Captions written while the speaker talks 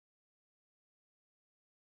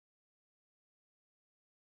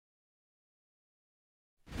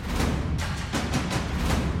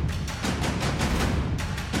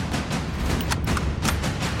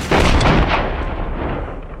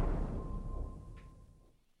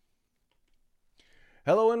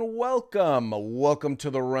Hello and welcome. Welcome to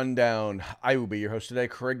the Rundown. I will be your host today,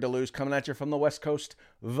 Craig DeLuz, coming at you from the West Coast,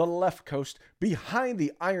 the left coast, behind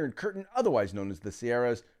the Iron Curtain, otherwise known as the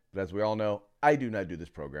Sierras. But as we all know, I do not do this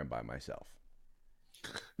program by myself.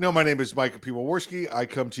 No, my name is Michael Piwowarski. I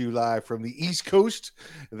come to you live from the East Coast.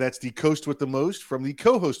 That's the coast with the most, from the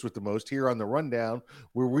co-host with the most here on the Rundown,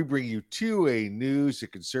 where we bring you 2A news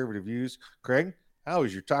and conservative views. Craig, how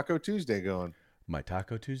is your Taco Tuesday going? My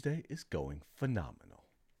Taco Tuesday is going phenomenal.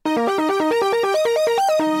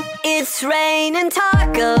 It's raining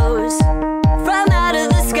tacos from out of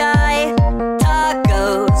the sky.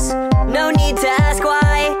 Tacos, no need to ask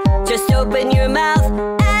why. Just open your mouth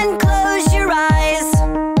and close your eyes.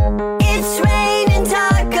 It's raining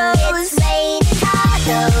tacos. It's raining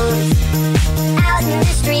tacos out in the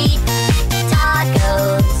street.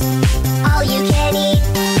 Tacos, all you can eat.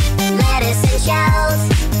 Lettuce and shells,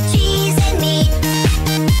 cheese and meat.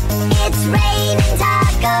 It's raining tacos.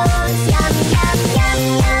 Yum, yum,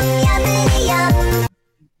 yum, yum, yummity, yum.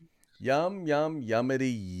 Yum, yum, yummity,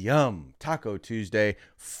 yum. Taco Tuesday,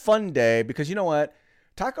 fun day, because you know what?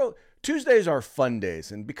 Taco Tuesdays are fun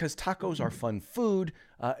days, and because tacos are fun food,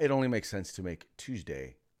 it only makes sense to make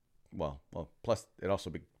Tuesday. Well, plus it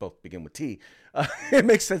also both begin with T. It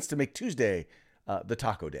makes sense to make Tuesday the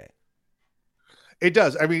taco day. It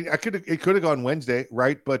does. I mean, it could have gone Wednesday,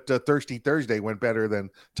 right? But Thirsty Thursday went better than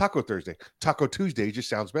Taco Thursday. Taco Tuesday just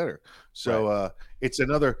sounds better. So Right. it's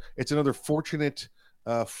another fortunate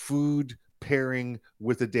food pairing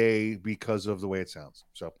with a day because of the way it sounds.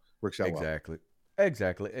 So works out well.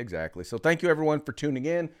 Exactly. So thank you everyone for tuning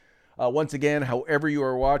in. Once again, however you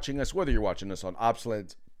are watching us, whether you're watching us on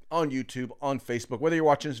Obsolete, on YouTube, on Facebook, whether you're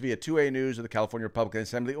watching us via 2A News or the California Republican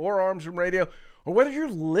Assembly or Arms Room Radio, or whether you're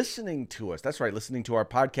listening to us, that's right, listening to our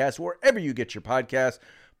podcast, wherever you get your podcast,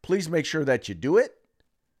 please make sure that you do it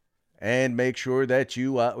and make sure that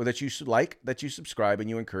you that you subscribe, and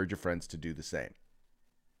you encourage your friends to do the same,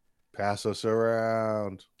 Pass us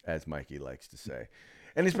around. as Mikey likes to say.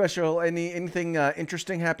 Anything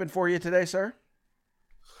interesting happen for you today, sir?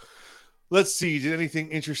 Let's see. Did anything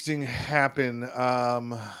interesting happen?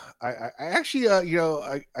 I actually,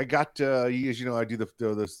 I got, as you know, I do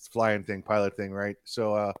the flying thing, pilot thing, right?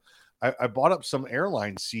 So I bought up some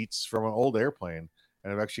airline seats from an old airplane,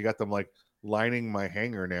 and I've actually got them like lining my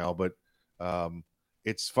hangar now. But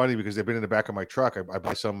it's funny because they've been in the back of my truck. I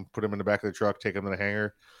buy some, put them in the back of the truck, take them in the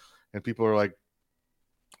hangar, and people are like,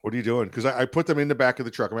 "What are you doing?" Because I put them in the back of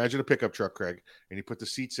the truck. Imagine a pickup truck, Craig, and you put the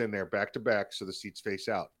seats in there back to back, so the seats face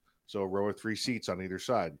out. So a row of 3 seats on either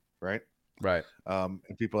side, right? Right. And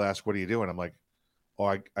people ask, "What are you doing?" I'm like, "Oh,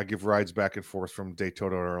 I give rides back and forth from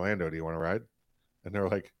Daytona to Orlando. Do you want to ride?" And they're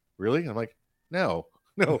like, "Really?" I'm like, "No,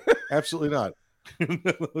 absolutely not.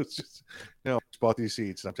 It's just bought these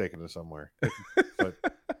seats and I'm taking them somewhere." But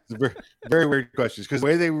it's a very, very weird questions because the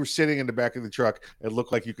way they were sitting in the back of the truck, it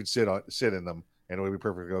looked like you could sit in them and it would be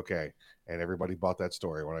perfectly okay. And everybody bought that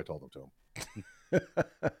story when I told them to them.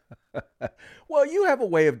 Well, you have a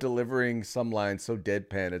way of delivering some lines so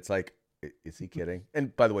deadpan. It's like, is he kidding?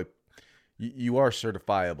 And by the way, you are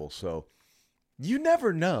certifiable, so you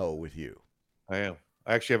never know with you. I am.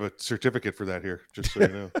 I actually have a certificate for that here, just so you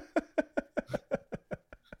know.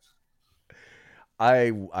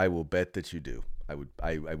 I will bet that you do. I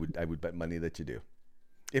would bet money that you do.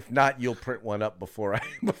 If not, you'll print one up before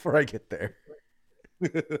I get there.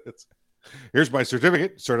 Here's my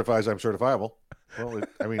certificate. Certifies I'm certifiable. Well,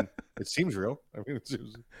 it seems real. I mean,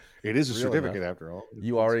 it is a Real certificate enough. after all.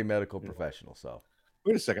 You are a medical professional, so.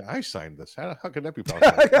 Wait a second. I signed this. How can that be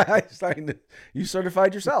possible? I signed it. You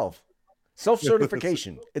certified yourself.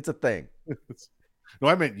 Self-certification. It's a thing. No,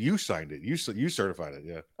 I meant you signed it. You certified it.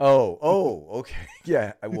 Yeah. Oh, okay.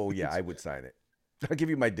 Yeah. I would sign it. I'll give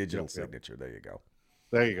you my digital Yep. signature. There you go.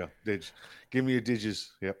 There you go. Give me your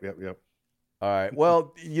digits. Yep. All right.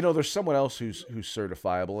 Well, there's someone else who's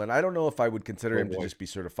certifiable, and I don't know if I would consider him to just be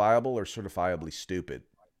certifiable or certifiably stupid.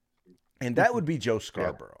 And that would be Joe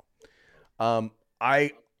Scarborough.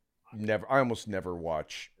 I almost never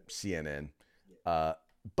watch CNN.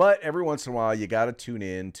 But every once in a while, you got to tune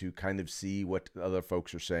in to kind of see what other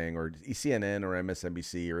folks are saying, or CNN or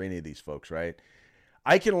MSNBC or any of these folks, right?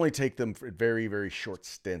 I can only take them for very, very short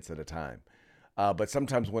stints at a time. But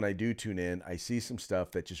sometimes when I do tune in, I see some stuff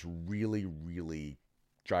that just really, really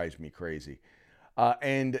drives me crazy.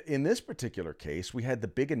 And in this particular case, we had the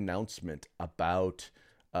big announcement about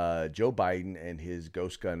Joe Biden and his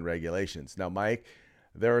ghost gun regulations. Now, Mike,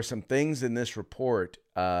 there are some things in this report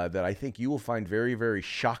that I think you will find very, very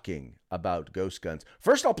shocking about ghost guns.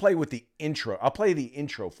 First, I'll play with the intro. I'll play the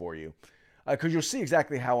intro for you because you'll see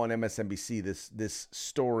exactly how on MSNBC this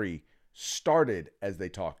story started as they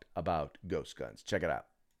talked about ghost guns. Check it out.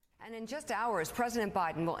 And in just hours, President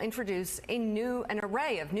Biden will introduce an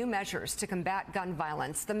array of new measures to combat gun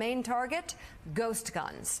violence. The main target, ghost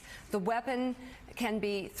guns. The weapon can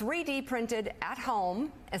be 3D printed at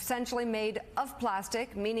home, essentially made of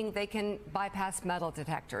plastic, meaning they can bypass metal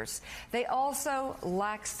detectors. They also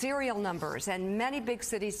lack serial numbers, and many big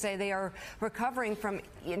cities say they are recovering from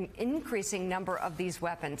an increasing number of these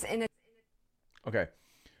weapons. Okay,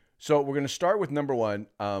 so we're going to start with number one.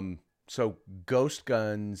 So ghost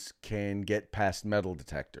guns can get past metal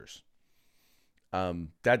detectors.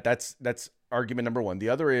 That's argument number one. The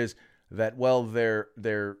other is that, well,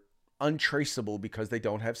 they're untraceable because they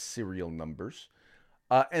don't have serial numbers.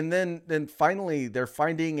 And then finally, they're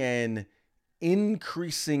finding an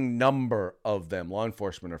increasing number of them. Law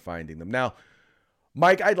enforcement are finding them. Now,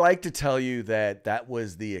 Mike, I'd like to tell you that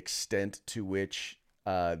was the extent to which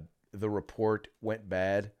the report went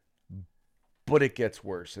bad. But it gets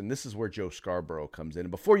worse, and this is where Joe Scarborough comes in.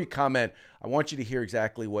 And before you comment, I want you to hear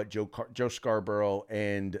exactly what Joe Scarborough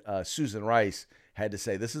and Susan Rice had to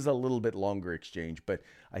say. This is a little bit longer exchange, but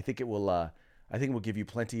I think it will give you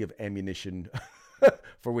plenty of ammunition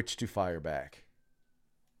for which to fire back.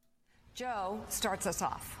 Joe starts us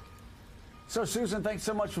off. So, Susan, thanks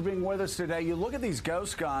so much for being with us today. You look at these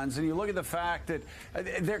ghost guns and you look at the fact that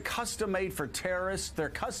they're custom made for terrorists. They're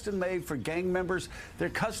custom made for gang members. They're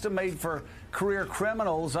custom made for career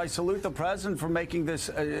criminals. I salute the president for making this,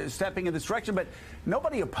 stepping in this direction. But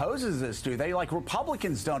nobody opposes this, do they? Like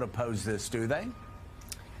Republicans don't oppose this, do they?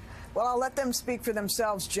 Well, I'll let them speak for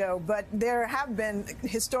themselves, Joe, but there have been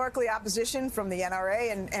historically opposition from the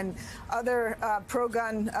NRA and other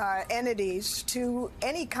pro-gun entities to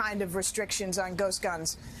any kind of restrictions on ghost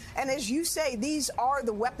guns. And as you say, these are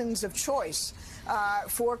the weapons of choice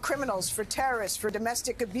for criminals, for terrorists, for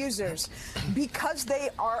domestic abusers, because they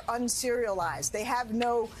are unserialized. They have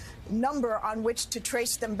no number on which to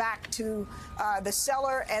trace them back to the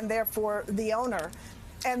seller and therefore the owner.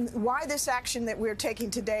 And why this action that we're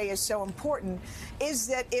taking today is so important is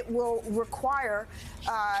that it will require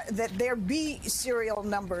that there be serial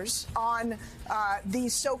numbers on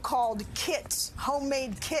these so-called kits,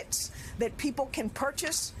 homemade kits that people can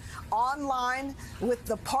purchase online with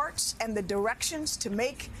the parts and the directions to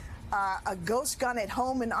make a ghost gun at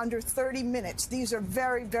home in under 30 minutes. These are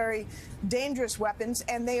very, very dangerous weapons,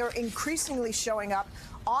 and they are increasingly showing up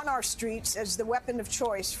on our streets as the weapon of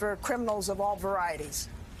choice for criminals of all varieties.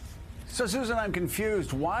 So, Susan, I'm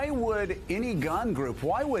confused. Why would any gun group,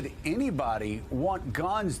 why would anybody want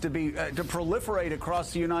guns to be to proliferate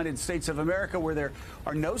across the United States of America where there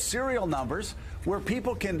are no serial numbers, where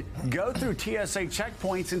people can go through TSA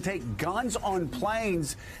checkpoints and take guns on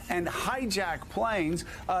planes and hijack planes?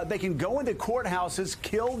 They can go into courthouses,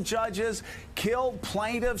 kill judges, kill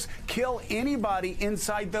plaintiffs, kill anybody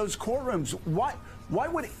inside those courtrooms. Why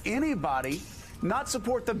would anybody not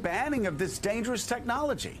support the banning of this dangerous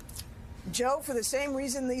technology? Joe, for the same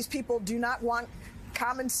reason these people do not want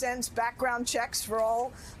common sense background checks for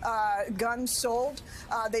all guns sold.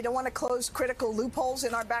 They don't want to close critical loopholes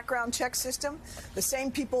in our background check system. The same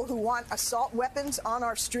people who want assault weapons on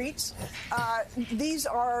our streets. These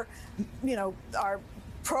are, our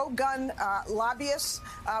pro-gun lobbyists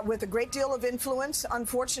with a great deal of influence,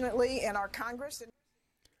 unfortunately, in our Congress.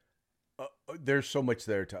 There's so much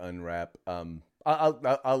there to unwrap.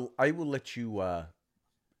 I will let you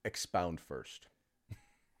expound first.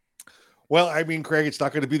 Well, I mean, Craig, it's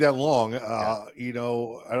not going to be that long. I don't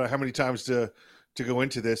know how many times to go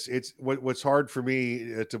into this. It's what's hard for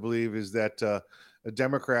me to believe is that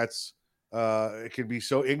Democrats can be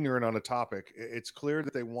so ignorant on a topic. It's clear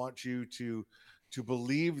that they want you to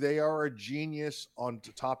believe they are a genius on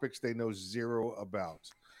topics they know zero about.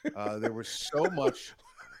 There was so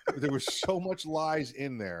much lies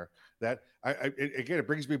in there that it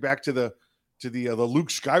brings me back to the Luke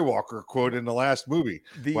Skywalker quote in the last movie.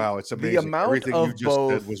 Wow, it's amazing. The amount everything of you just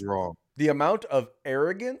both, said was wrong. The amount of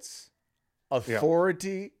arrogance,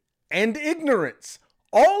 authority, and ignorance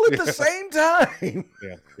all at the same time.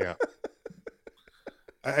 Yeah.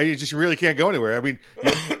 I just really can't go anywhere. I mean,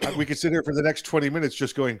 we could sit here for the next 20 minutes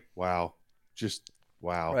just going, wow, just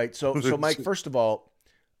wow. Right. So Mike, first of all,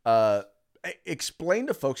 explain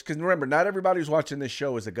to folks, because remember, not everybody who's watching this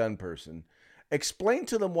show is a gun person. Explain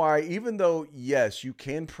to them why, even though, yes, you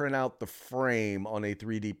can print out the frame on a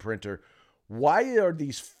 3D printer, why are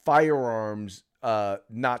these firearms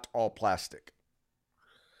not all plastic?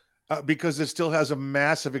 Because it still has a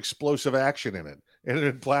massive explosive action in it.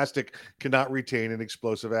 And plastic cannot retain an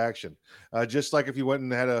explosive action. Just like if you went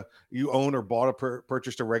and you own or bought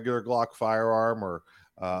purchased a regular Glock firearm or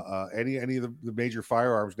Any of the major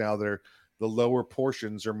firearms now, the lower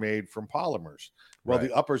portions are made from polymers. Well,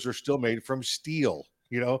 the uppers are still made from steel.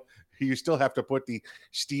 You still have to put the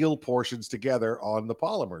steel portions together on the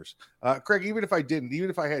polymers. Craig, even if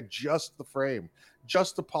I had just the frame,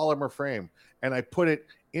 just the polymer frame, and I put it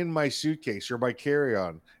in my suitcase or my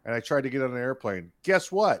carry-on, and I tried to get on an airplane,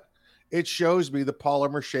 guess what? It shows me the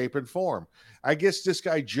polymer shape and form. I guess this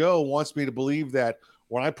guy Joe wants me to believe that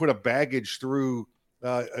when I put a baggage through,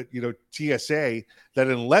 TSA, that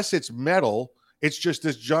unless it's metal, it's just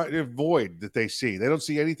this giant void that they see. They don't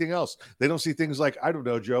see anything else. They don't see things like, I don't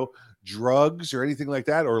know, Joe, drugs or anything like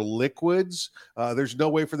that, or liquids. There's no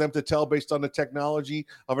way for them to tell based on the technology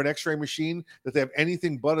of an X-ray machine that they have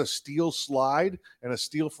anything but a steel slide and a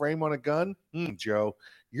steel frame on a gun. Joe,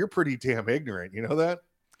 you're pretty damn ignorant. You know that?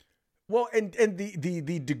 Well, and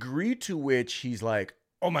the degree to which he's like,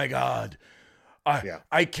 oh my God,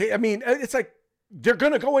 I can't. I mean, it's like, they're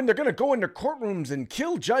gonna go in their courtrooms and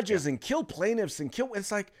kill judges and kill plaintiffs and kill.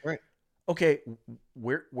 It's like, okay,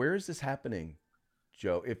 where is this happening,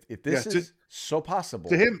 Joe? If this is so possible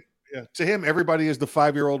to him, everybody is the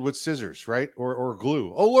 5-year-old with scissors, right? Or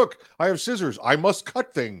glue. Oh, look, I have scissors. I must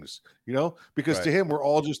cut things, because to him, we're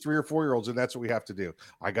all just 3 or 4-year-olds, and that's what we have to do.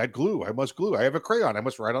 I got glue. I must glue. I have a crayon. I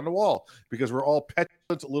must write on the wall, because we're all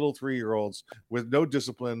petulant little 3-year-olds with no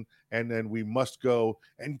discipline, and then we must go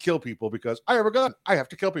and kill people because I have a gun. I have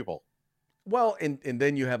to kill people. Well, and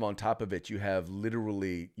then you have on top of it, you have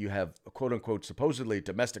a quote unquote supposedly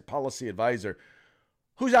domestic policy advisor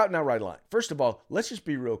who's out and outright lying. First of all, let's just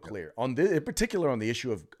be real clear on this, in particular on the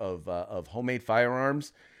issue of homemade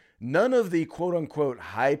firearms. None of the quote unquote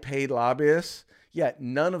high paid lobbyists,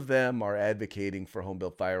 none of them are advocating for home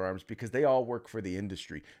built firearms because they all work for the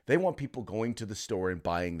industry. They want people going to the store and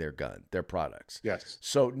buying their products. Yes.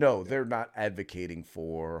 So no, they're not advocating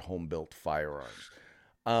for home built firearms.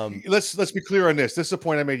 Let's be clear on this. This is a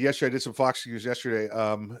point I made yesterday. I did some Fox News yesterday.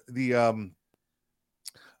 The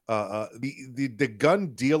gun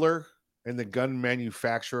dealer and the gun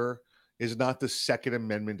manufacturer is not the Second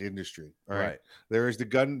Amendment industry. All right. There's the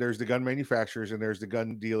gun manufacturers, and there's the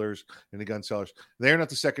gun dealers and the gun sellers. They're not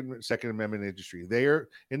the Second Amendment industry. They are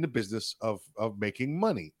in the business of making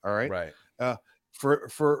money. All right. Right.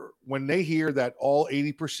 For when they hear that all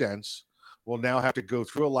 80% will now have to go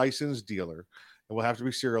through a licensed dealer and will have to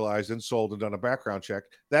be serialized and sold and done a background check,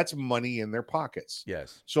 that's money in their pockets.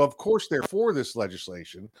 Yes. So of course they're for this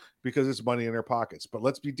legislation because it's money in their pockets. But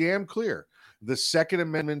let's be damn clear: the Second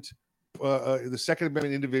Amendment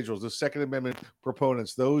individuals, the Second Amendment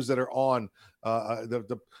proponents, those that are on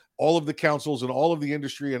all of the councils and all of the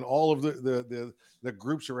industry and all of the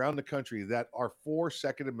groups around the country that are for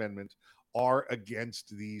Second Amendment are against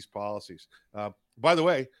these policies. By the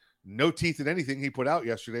way, no teeth in anything he put out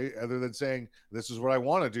yesterday other than saying, this is what I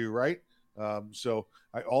want to do, right? So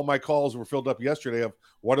all my calls were filled up yesterday of,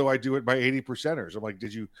 what do I do with my 80%ers? I'm like,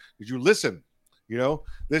 did you listen?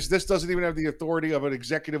 This doesn't even have the authority of an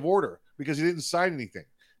executive order because he didn't sign anything.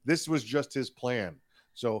 This was just his plan.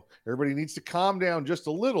 So everybody needs to calm down just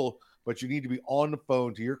a little, but you need to be on the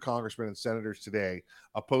phone to your congressmen and senators today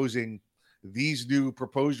opposing these new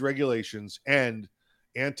proposed regulations and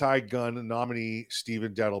anti-gun nominee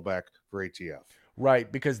Stephen Dettelbach for ATF.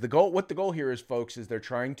 Right, because the goal here is, folks, is they're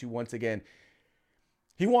trying to, once again,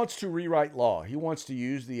 he wants to rewrite law. He wants to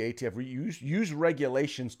use the ATF, use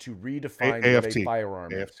regulations to redefine what a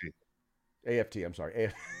firearm is. AFT, I'm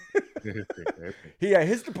sorry.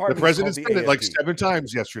 His department. The president said it like 7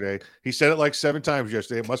 times yesterday. He said it like 7 times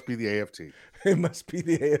yesterday. It must be the AFT. It must be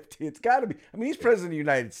the AFT. It's got to be. I mean, he's president of the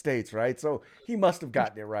United States, right? So he must have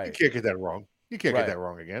gotten it right. You can't get that wrong. You can't get that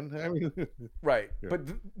wrong again. I mean, right. Yeah. But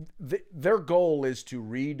their goal is to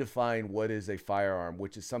redefine what is a firearm,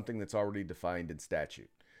 which is something that's already defined in statute.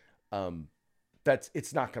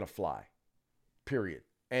 It's not going to fly, period.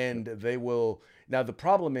 And they will. Now, the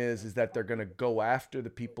problem is that they're going to go after the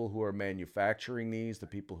people who are manufacturing these, the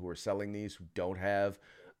people who are selling these, who don't have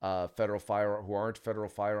who aren't federal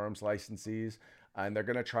firearms licensees. And they're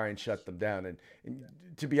going to try and shut them down. And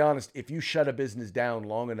to be honest, if you shut a business down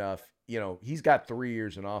long enough, he's got 3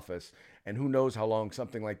 years in office, and who knows how long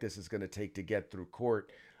something like this is going to take to get through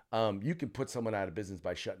court. You can put someone out of business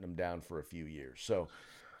by shutting them down for a few years. So,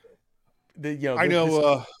 I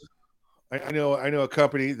know a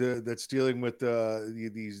company that's dealing with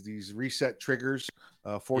these reset triggers,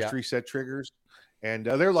 forced reset triggers. And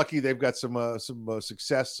they're lucky they've got some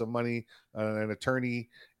success, some money, an attorney,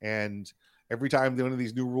 and every time one of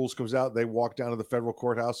these new rules comes out, they walk down to the federal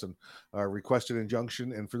courthouse and request an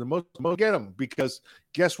injunction. And for the most get them, because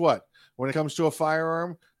guess what? When it comes to a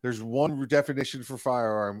firearm, There's one definition for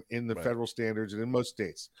firearm in the federal standards and in most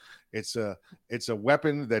states. It's a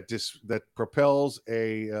weapon that propels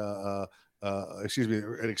it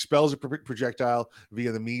expels a projectile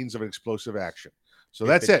via the means of an explosive action. So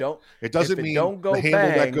that's it. It doesn't mean the handle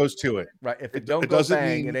that goes to it. Right. If it don't go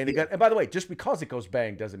bang, it ain't a gun. And by the way, just because it goes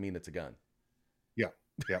bang doesn't mean it's a gun. Yeah.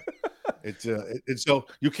 It's so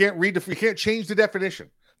you can't change the definition.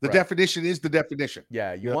 The definition is the definition.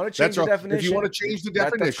 Yeah, you want to change the definition. If you want to change the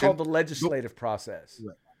definition, that's called the legislative process.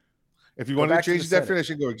 Right. If you want to change the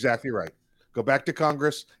definition, go exactly right. Go back to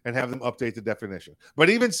Congress and have them update the definition. But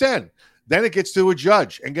even then it gets to a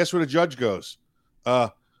judge, and guess what a judge goes?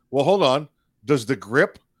 Well, hold on. Does the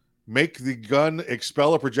grip make the gun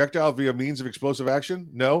expel a projectile via means of explosive action?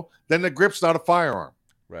 No. Then the grip's not a firearm.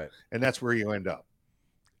 Right. And that's where you end up.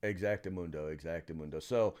 Exactamundo.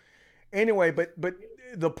 So anyway, but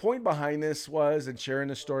the point behind this was, and sharing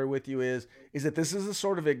the story with you is that this is the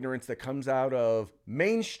sort of ignorance that comes out of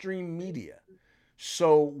mainstream media.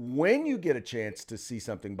 So when you get a chance to see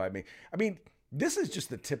something by me, I mean, this is just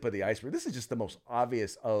the tip of the iceberg. This is just the most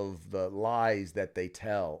obvious of the lies that they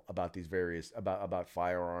tell about these various, about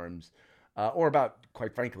firearms, or about,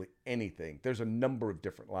 quite frankly, anything. There's a number of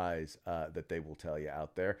different lies that they will tell you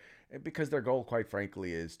out there, because their goal, quite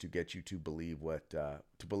frankly, is to get you to believe to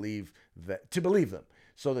believe them,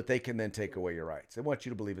 so that they can then take away your rights. They want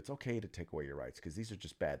you to believe it's okay to take away your rights, because these are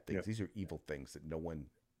just bad things. Yep. These are evil things that no one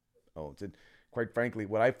owns. And quite frankly,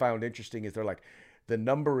 what I found interesting is they're like, the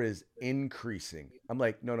number is increasing. I'm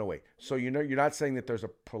like, no, wait. So you're not saying that there's a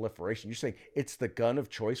proliferation. You're saying it's the gun of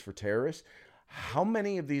choice for terrorists. How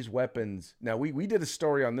many of these weapons? Now, we did a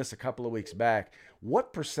story on this a couple of weeks back.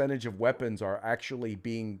 What percentage of weapons are actually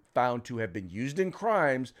being found to have been used in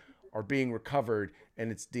crimes, are being recovered,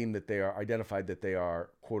 and it's deemed that they are identified that they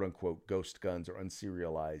are quote unquote ghost guns or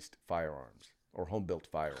unserialized firearms or home built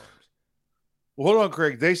firearms? Well, hold on,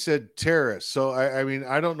 Craig. They said terrorists. So I mean,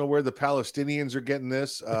 I don't know where the Palestinians are getting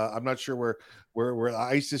this. I'm not sure where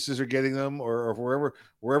ISIS are getting them, or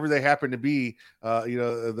wherever they happen to be.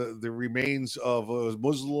 The remains of a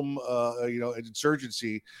Muslim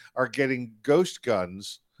insurgency are getting ghost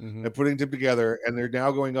guns and putting them together, and they're now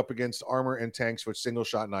going up against armor and tanks with single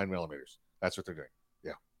shot 9mm. That's what they're doing.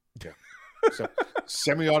 Yeah. So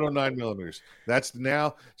semi-auto 9mm. That's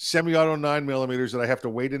now semi-auto 9mm that I have to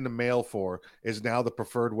wait in the mail for is now the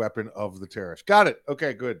preferred weapon of the terrorists. Got it.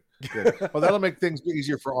 Okay, good. Well, that'll make things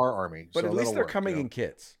easier for our army. But at least they're coming in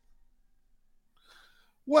kits.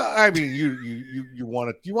 Well, I mean, you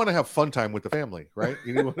want to have fun time with the family, right?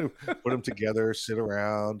 You want to put them together, sit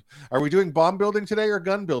around. Are we doing bomb building today or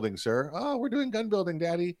gun building, sir? Oh, we're doing gun building,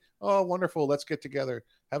 Daddy. Oh, wonderful. Let's get together.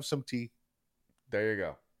 Have some tea. There you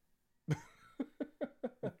go.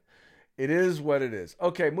 It is what it is.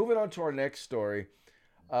 Okay, moving on to our next story.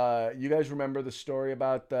 You guys remember the story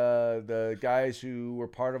about the guys who were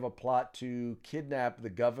part of a plot to kidnap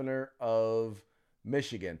the governor of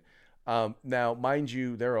Michigan. Now, mind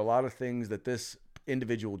you, there are a lot of things that this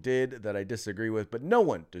individual did that I disagree with, but no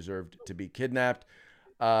one deserved to be kidnapped.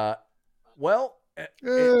 No,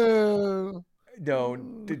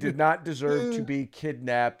 did not deserve to be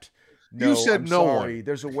kidnapped. No, you said I'm no sorry. one.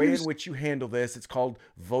 There's a way in which you handle this. It's called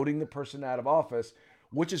voting the person out of office,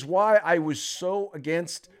 which is why I was so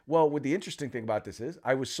against. Well, what the interesting thing about this is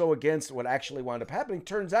I was so against what actually wound up happening.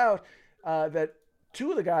 Turns out that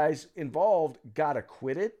two of the guys involved got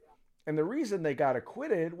acquitted. And the reason they got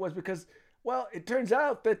acquitted was because, well, it turns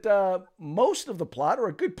out that most of the plot,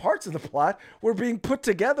 or good parts of the plot, were being put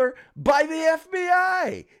together by the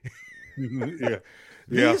FBI. Yeah.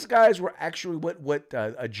 These guys were actually what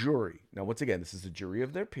a jury. Now, once again, this is a jury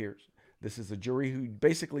of their peers. This is a jury who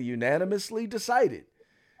basically unanimously decided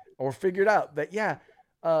or figured out that,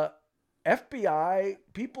 FBI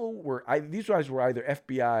people were, these guys were either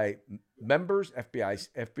FBI members,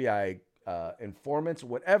 FBI informants,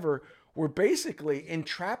 whatever, were basically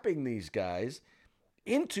entrapping these guys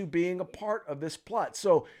into being a part of this plot.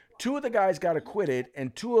 So two of the guys got acquitted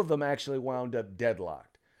and two of them actually wound up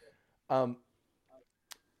deadlocked.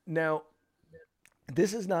 Now,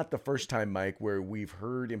 this is not the first time, Mike, where we've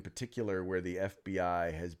heard in particular where the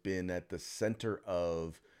FBI has been at the center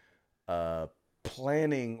of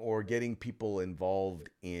planning or getting people involved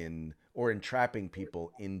in or entrapping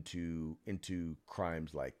people into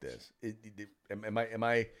crimes like this. Am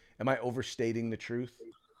I overstating the truth?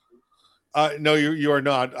 No, you are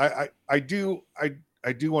not. I do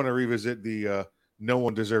want to revisit the no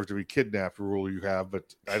one deserves to be kidnapped rule you have,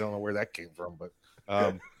 but I don't know where that came from. But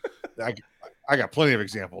I got plenty of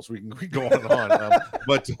examples. We can go on and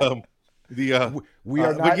on. We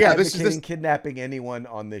are not advocating kidnapping anyone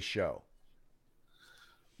on this show.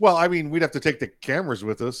 Well, I mean, we'd have to take the cameras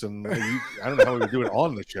with us, and I don't know how we would do it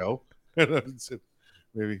on the show.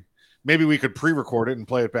 maybe we could pre-record it and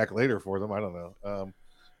play it back later for them. I don't know.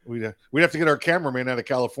 We'd have to get our cameraman out of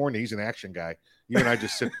California. He's an action guy. You and I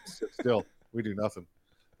just sit still. We do nothing.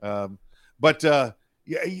 Yeah.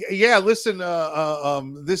 Listen,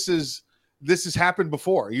 this has happened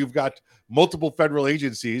before. You've got multiple federal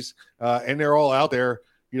agencies, and they're all out there,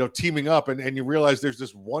 teaming up, and you realize there's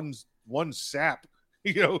this one sap,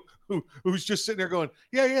 who's just sitting there going,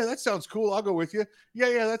 yeah, that sounds cool. I'll go with you.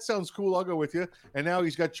 Yeah, that sounds cool. I'll go with you. And now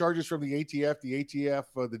he's got charges from the ATF, the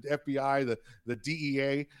FBI, the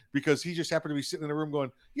DEA, because he just happened to be sitting in a room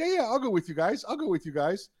going, yeah, I'll go with you guys.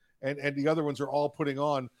 And the other ones are all putting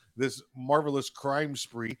on this marvelous crime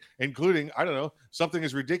spree, including, I don't know, something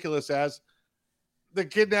as ridiculous as the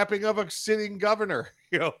kidnapping of a sitting governor,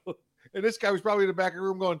 And this guy was probably in the back of the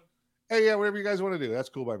room going, hey, yeah, whatever you guys want to do, that's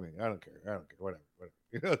cool by me. I don't care. Whatever.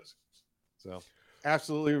 So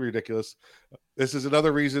absolutely ridiculous. This is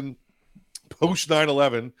another reason post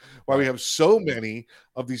 9/11 why we have so many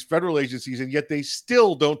of these federal agencies, and yet they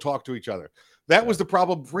still don't talk to each other. That was the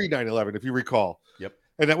problem pre 9/11, if you recall. Yep.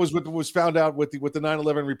 And that was what was found out with the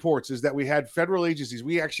 9/11 reports, is that we had federal agencies.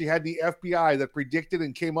 We actually had the FBI that predicted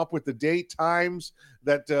and came up with the date, times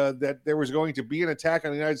that there was going to be an attack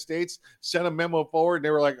on the United States, sent a memo forward, and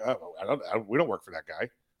they were like, we don't work for that guy.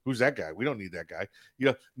 Who's that guy? We don't need that guy.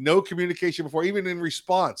 No communication before, even in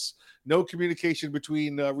response, no communication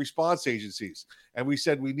between response agencies. And we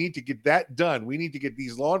said, we need to get that done. We need to get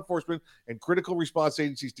these law enforcement and critical response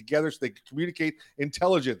agencies together so they can communicate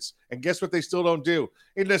intelligence. And guess what they still don't do?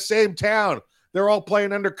 In the same town, they're all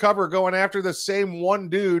playing undercover, going after the same one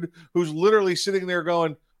dude who's literally sitting there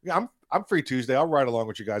going, yeah, I'm free Tuesday. I'll ride along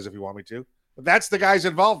with you guys if you want me to. But that's the guy's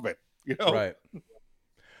involvement, Right.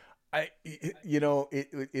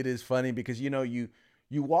 It is funny because you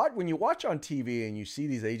watch, when you watch on TV and you see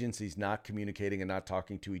these agencies not communicating and not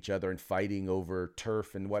talking to each other and fighting over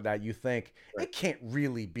turf and whatnot, you think it can't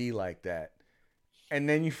really be like that, and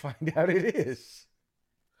then you find out it is.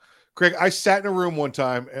 Craig, I sat in a room one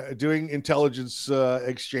time doing intelligence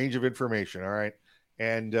exchange of information. All right,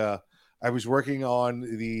 and I was working on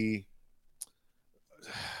the.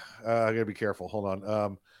 I gotta be careful. Hold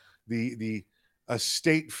on. A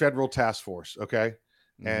state federal task force, okay?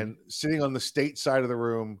 Mm-hmm. And sitting on the state side of the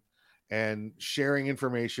room and sharing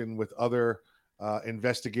information with other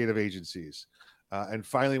investigative agencies. And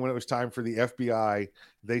finally, when it was time for the FBI,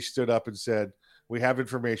 they stood up and said, we have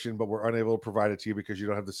information, but we're unable to provide it to you because you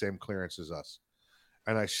don't have the same clearance as us.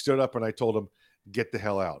 And I stood up and I told him, get the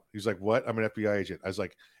hell out. He's like, what? I'm an FBI agent. I was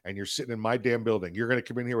like, and you're sitting in my damn building. You're going to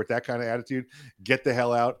come in here with that kind of attitude? Get the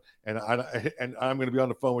hell out. And I'm going to be on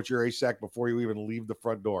the phone with your ASAC before you even leave the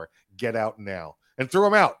front door. Get out now. And threw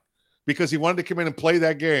him out because he wanted to come in and play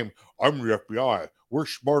that game. I'm the FBI. We're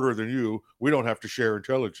smarter than you. We don't have to share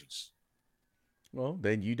intelligence. Well,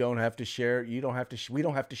 then you don't have to share. We don't have to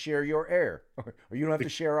share your air, or you don't have to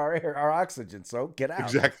share our air, our oxygen. So get out.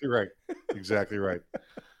 Exactly right. Exactly right.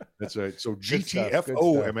 That's right. So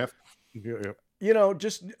GTFOMF. Yeah.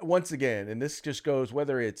 Just once again, and this just goes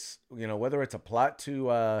whether it's a plot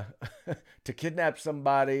to kidnap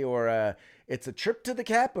somebody or it's a trip to the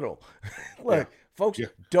Capitol. Look, folks,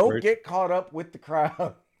 don't get caught up with the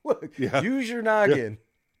crowd. Look, use your noggin.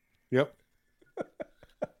 Yep.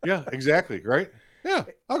 Yeah, exactly. Right. Yeah,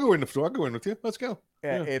 I'll go in with you. Let's go.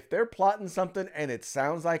 Yeah. If they're plotting something and it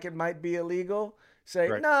sounds like it might be illegal, say,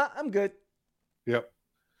 nah, I'm good. Yep.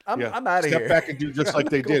 I'm out of here. Step back and do just like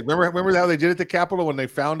they did. Remember how they did at the Capitol when they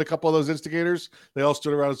found a couple of those instigators? They all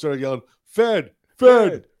stood around and started yelling, Fed.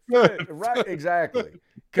 Right, exactly.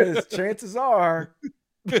 Because chances are.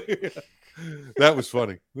 That was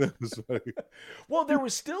funny. Well, there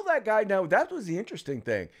was still that guy. Now, that was the interesting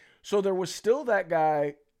thing. So there was still that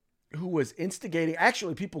guy who was instigating,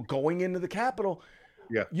 actually, people going into the Capitol.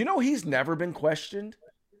 Yeah. He's never been questioned.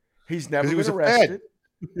 He's never been arrested.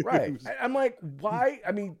 Right. I'm like, why?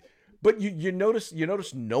 I mean, but you notice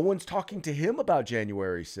no one's talking to him about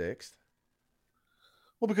January 6th.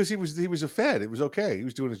 Well, because he was a Fed. It was okay. He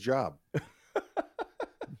was doing his job.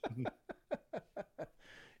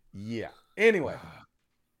 Yeah. Anyway,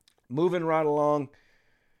 moving right along.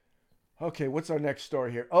 Okay, what's our next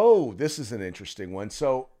story here? Oh, this is an interesting one.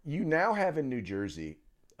 So you now have in New Jersey,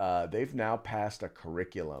 they've now passed a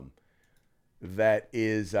curriculum that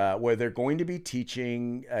is where they're going to be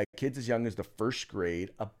teaching kids as young as the first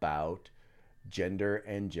grade about gender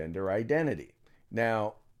and gender identity.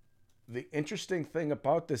 Now, the interesting thing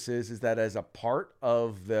about this is that as a part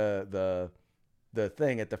of the the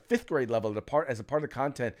thing at the 5th grade level, as a part of the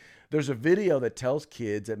content, there's a video that tells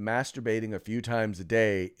kids that masturbating a few times a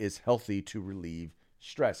day is healthy to relieve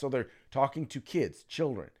stress. So they're talking to kids,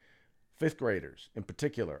 children, 5th graders in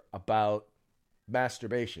particular, about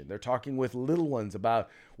masturbation. They're talking with little ones about,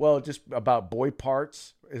 just about boy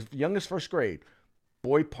parts, as young as 1st grade,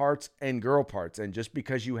 boy parts and girl parts. And just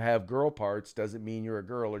because you have girl parts doesn't mean you're a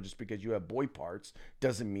girl, or just because you have boy parts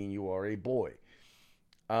doesn't mean you are a boy.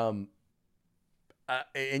 And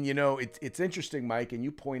it's interesting, Mike, and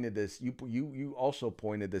you pointed this, you also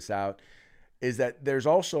pointed this out, is that there's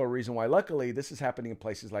also a reason why, luckily, this is happening in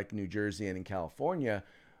places like New Jersey and in California,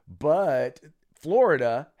 but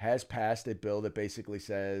Florida has passed a bill that basically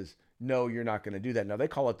says, no, you're not going to do that. Now, they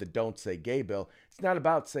call it the Don't Say Gay bill. It's not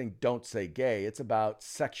about saying don't say gay. It's about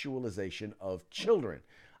sexualization of children.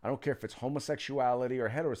 I don't care if it's homosexuality or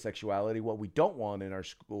heterosexuality. What we don't want in our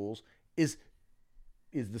schools is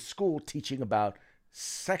the school teaching about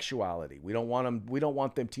sexuality. We don't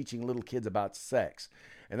want them teaching little kids about sex.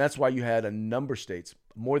 And that's why you had a number of states,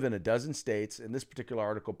 more than a dozen states, and this particular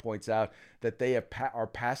article points out that they are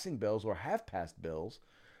passing bills or have passed bills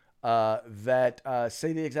that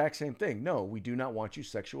say the exact same thing. No, we do not want you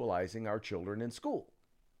sexualizing our children in school.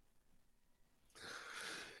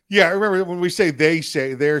 Yeah, I remember when we say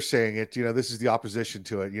they're saying it, this is the opposition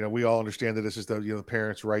to it. We all understand that this is the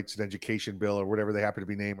parents' rights and education bill, or whatever they happen to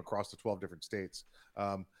be named, across the 12 different states.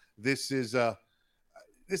 I'm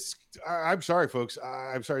sorry, folks.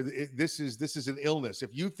 I'm sorry. This is an illness.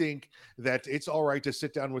 If you think that it's all right to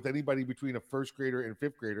sit down with anybody between a 1st grader and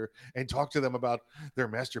 5th grader and talk to them about their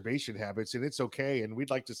masturbation habits, and it's okay, and we'd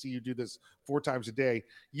like to see you do this 4 times a day,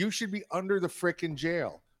 you should be under the frickin'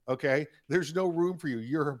 jail. Okay, there's no room for you.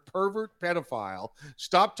 You're a pervert pedophile.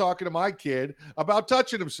 Stop talking to my kid about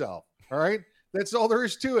touching himself. All right, that's all there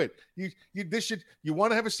is to it. You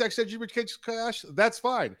want to have a sex education class? That's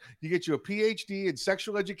fine. You get you a PhD in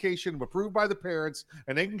sexual education approved by the parents,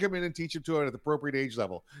 and they can come in and teach them to it at the appropriate age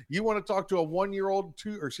level. You want to talk to a 1-year-old,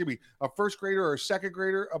 a 1st grader or a 2nd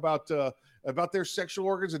grader about their sexual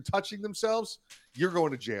organs and touching themselves? You're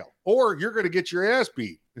going to jail, or you're going to get your ass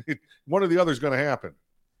beat. One or the other is going to happen.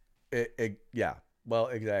 Yeah, well,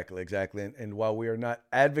 exactly. And while we are not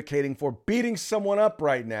advocating for beating someone up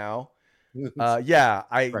right now, you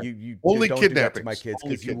only don't kidnapping do that to my kids,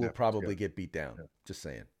 because you will probably get beat down. Yeah. Just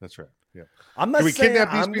saying. That's right. Yeah. I'm not saying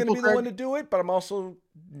I'm going to be the one to do it, but I'm also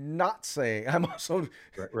not saying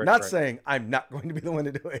saying I'm not going to be the one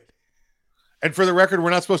to do it. And for the record,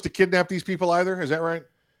 we're not supposed to kidnap these people either. Is that right?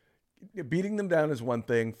 Beating them down is one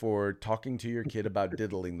thing. For talking to your kid about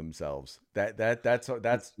diddling themselves,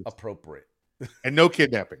 that's appropriate. And no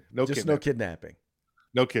kidnapping. No kidnapping.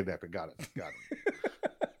 No kidnapping. Got it.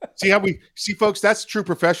 See, folks, that's true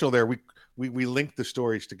professional there. We link the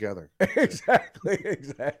stories together. Exactly.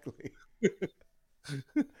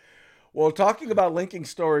 Well, talking about linking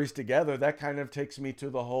stories together, that kind of takes me to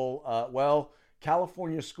the whole,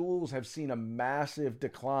 California schools have seen a massive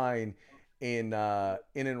decline in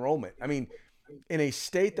enrollment. I mean, in a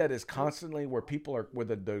state that is constantly where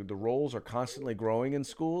the roles are constantly growing in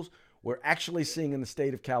schools, we're actually seeing in the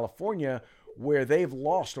state of California where they've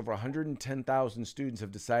lost over 110,000 students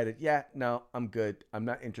have decided, no, I'm good. I'm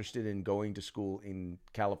not interested in going to school in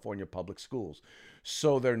California public schools.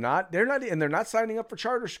 So they're not signing up for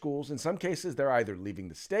charter schools. In some cases, they're either leaving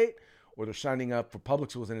the state or they're signing up for public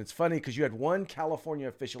schools. And it's funny because you had one California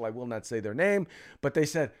official, I will not say their name, but they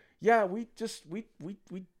said, we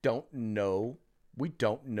don't know. We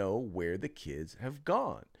don't know where the kids have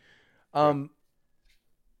gone.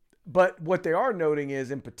 But what they are noting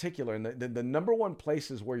is, in particular, and the number one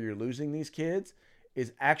places where you're losing these kids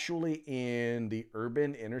is actually in the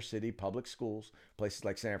urban inner city public schools, places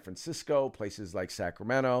like San Francisco, places like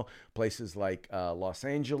Sacramento, places like Los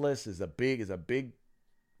Angeles is a big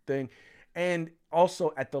thing. And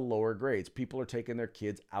also at the lower grades, people are taking their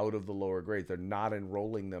kids out of the lower grades. They're not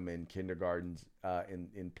enrolling them in kindergartens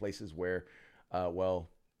in places where,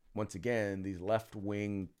 once again, these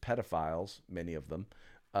left-wing pedophiles, many of them,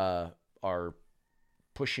 are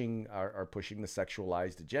pushing the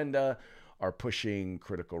sexualized agenda, are pushing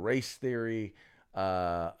critical race theory,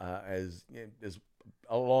 as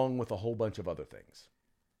along with a whole bunch of other things.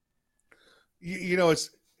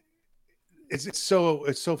 It's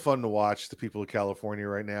so fun to watch the people of California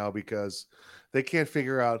right now, because they can't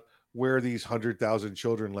figure out where these 100,000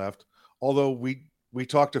 children left. Although we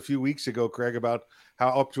talked a few weeks ago, Craig, about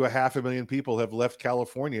how up to 500,000 people have left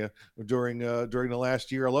California during the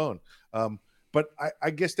last year alone. But I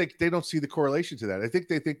guess they don't see the correlation to that. I think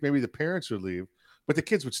they think maybe the parents would leave, but the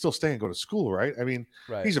kids would still stay and go to school, right? I mean,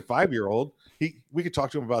 Right. he's a 5-year-old. We could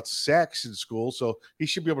talk to him about sex in school, so he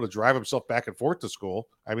should be able to drive himself back and forth to school.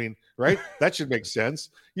 I mean, right? That should make sense.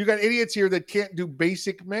 You got idiots here that can't do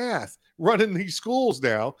basic math running these schools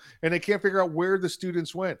now, and they can't figure out where the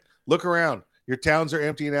students went. Look around. Your towns are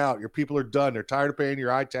emptying out. Your people are done. They're tired of paying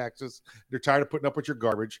your high taxes. They're tired of putting up with your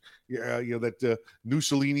garbage, that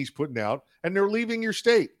Mussolini's putting out, and they're leaving your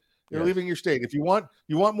state. They're leaving your state. If you want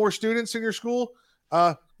more students in your school,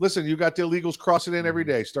 listen, you got the illegals crossing in every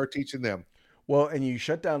day. Start teaching them. Well, and you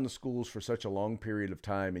shut down the schools for such a long period of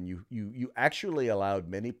time, and you actually allowed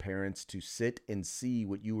many parents to sit and see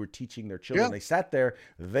what you were teaching their children. Yeah. They sat there,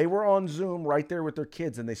 they were on Zoom right there with their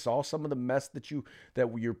kids, and they saw some of the mess that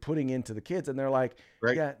you're putting into the kids, and they're like,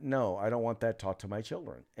 Right. "Yeah, no, I don't want that taught to my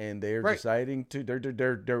children." And they're Right. deciding to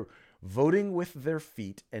they're voting with their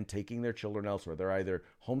feet and taking their children elsewhere. They're either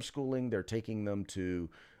homeschooling, they're taking them to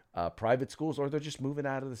private schools, or they're just moving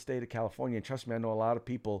out of the state of California. And trust me, I know a lot of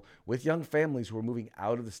people with young families who are moving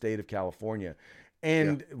out of the state of California.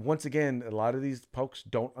 And once again, a lot of these folks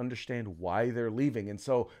don't understand why they're leaving. And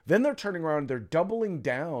so then they're turning around, they're doubling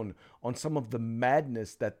down on some of the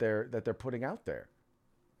madness that they're putting out there.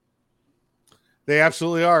 They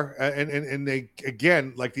absolutely are. And they,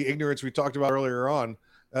 again, like the ignorance we talked about earlier on,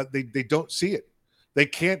 they don't see it. They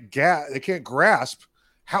can't grasp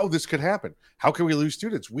how this could happen. How can we lose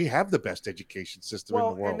students? We have the best education system in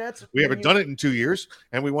the world. We haven't done it in 2 years,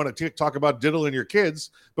 and we want to talk about diddling your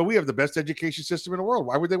kids, but we have the best education system in the world.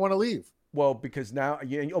 Why would they want to leave? Well, because now,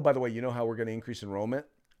 by the way, you know how we're going to increase enrollment?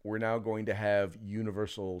 We're now going to have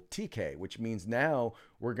universal TK, which means now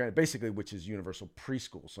we're going to basically, which is universal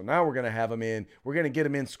preschool. So now we're going to have them in, we're going to get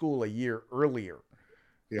them in school a year earlier.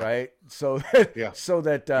 Yeah. Right. So, Yeah. so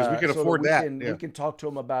that we can afford that. We can talk to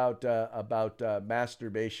them about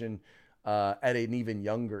masturbation at an even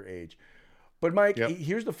younger age. But Mike,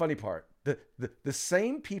 here's the funny part: the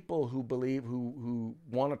same people who believe who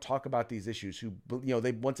want to talk about these issues,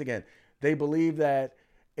 they believe that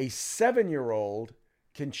a 7-year-old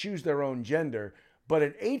can choose their own gender, but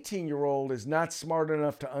an 18-year-old is not smart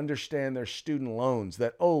enough to understand their student loans.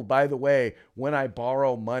 That, oh, by the way, when I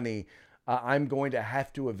borrow money, I'm going to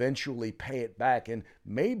have to eventually pay it back. And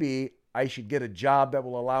maybe I should get a job that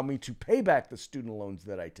will allow me to pay back the student loans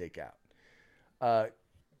that I take out.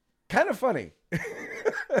 Kind of funny.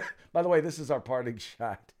 By the way, this is our parting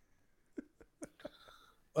shot.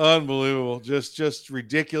 Unbelievable. Just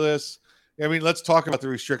ridiculous. I mean, let's talk about the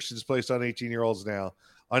restrictions placed on 18-year-olds now.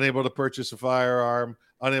 Unable to purchase a firearm,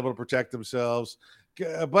 unable to protect themselves.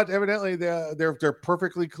 But evidently they're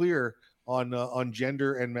perfectly clear on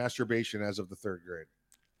gender and masturbation as of the 3rd grade.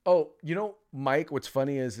 Oh, Mike, what's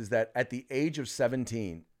funny is that at the age of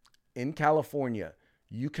 17 in California,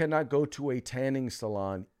 you cannot go to a tanning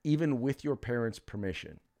salon even with your parents'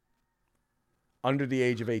 permission under the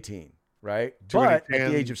age of 18, right? But at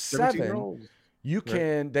the age of 7, you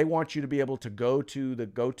can. Right. They want you to be able to go to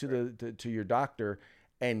your doctor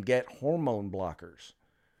and get hormone blockers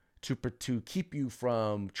to keep you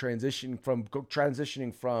from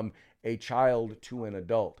transitioning from a child to an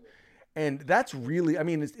adult. And that's really, I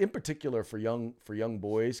mean, it's in particular for young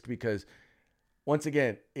boys, because once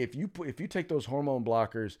again, if you take those hormone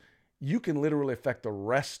blockers, you can literally affect the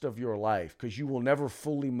rest of your life, because you will never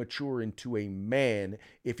fully mature into a man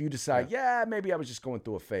if you decide, maybe I was just going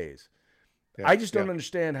through a phase. Yeah. I just don't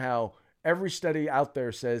understand how every study out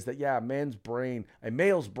there says that, a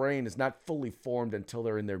male's brain is not fully formed until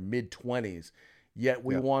they're in their mid-20s, yet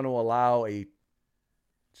we want to allow a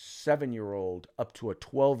 7-year-old up to a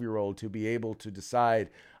 12-year-old to be able to decide,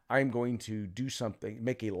 I'm going to do something,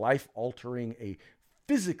 make a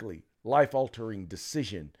physically life-altering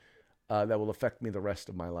decision that will affect me the rest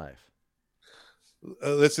of my life.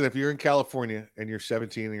 Listen, if you're in California and you're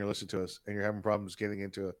 17 and you're listening to us and you're having problems getting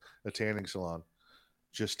into a tanning salon,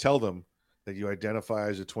 just tell them that you identify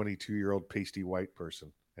as a 22-year-old pasty white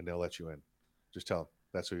person, and they'll let you in. Just tell them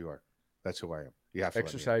that's who you are. That's who I am. You have to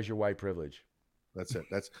exercise your white privilege. That's it.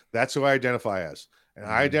 That's who I identify as. And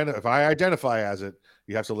if I identify as it,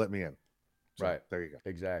 you have to let me in. So, right. There you go.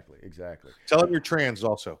 Exactly. Tell them you're trans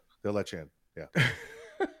also. They'll let you in. Yeah.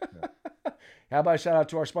 How about a shout out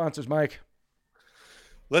to our sponsors, Mike?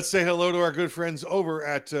 Let's say hello to our good friends over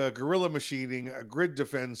at Gorilla Machining, Grid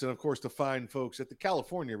Defense, and of course the fine folks at the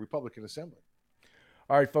California Republican Assembly.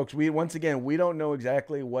 All right, folks, we don't know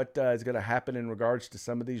exactly what is going to happen in regards to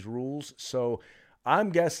some of these rules. So I'm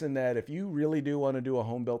guessing that if you really do want to do a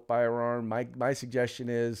home-built firearm, my suggestion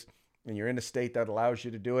is, and you're in a state that allows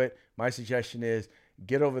you to do it, my suggestion is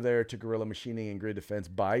get over there to Gorilla Machining and Grid Defense.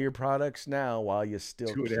 Buy your products now while you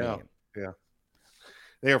still can. Yeah.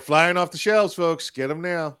 They are flying off the shelves, folks. Get them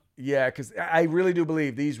now. Yeah, because I really do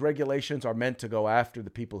believe these regulations are meant to go after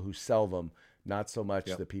the people who sell them, not so much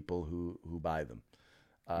the people who buy them.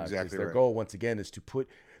 Exactly. Their right. goal, once again, is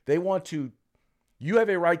to you have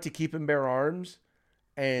a right to keep and bear arms,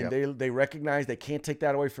 and they recognize they can't take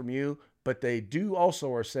that away from you, but they do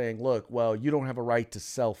also are saying, look, well, you don't have a right to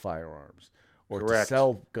sell firearms or to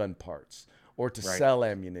sell gun parts or to sell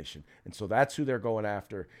ammunition. And so that's who they're going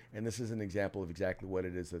after. And this is an example of exactly what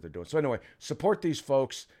it is that they're doing. So anyway, support these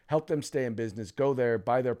folks, help them stay in business, go there,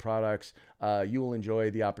 buy their products. You will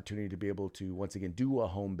enjoy the opportunity to be able to, once again, do a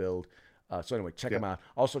home build. So anyway, check them out.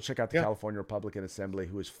 Also check out the California Republican Assembly,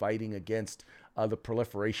 who is fighting against the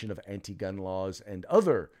proliferation of anti-gun laws and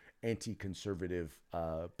other anti-conservative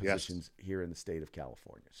positions here in the state of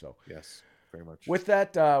California. So yes, very much. With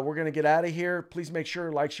that, we're going to get out of here. Please make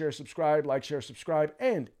sure like, share, subscribe,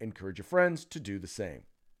 and encourage your friends to do the same.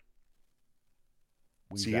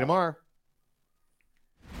 See you tomorrow.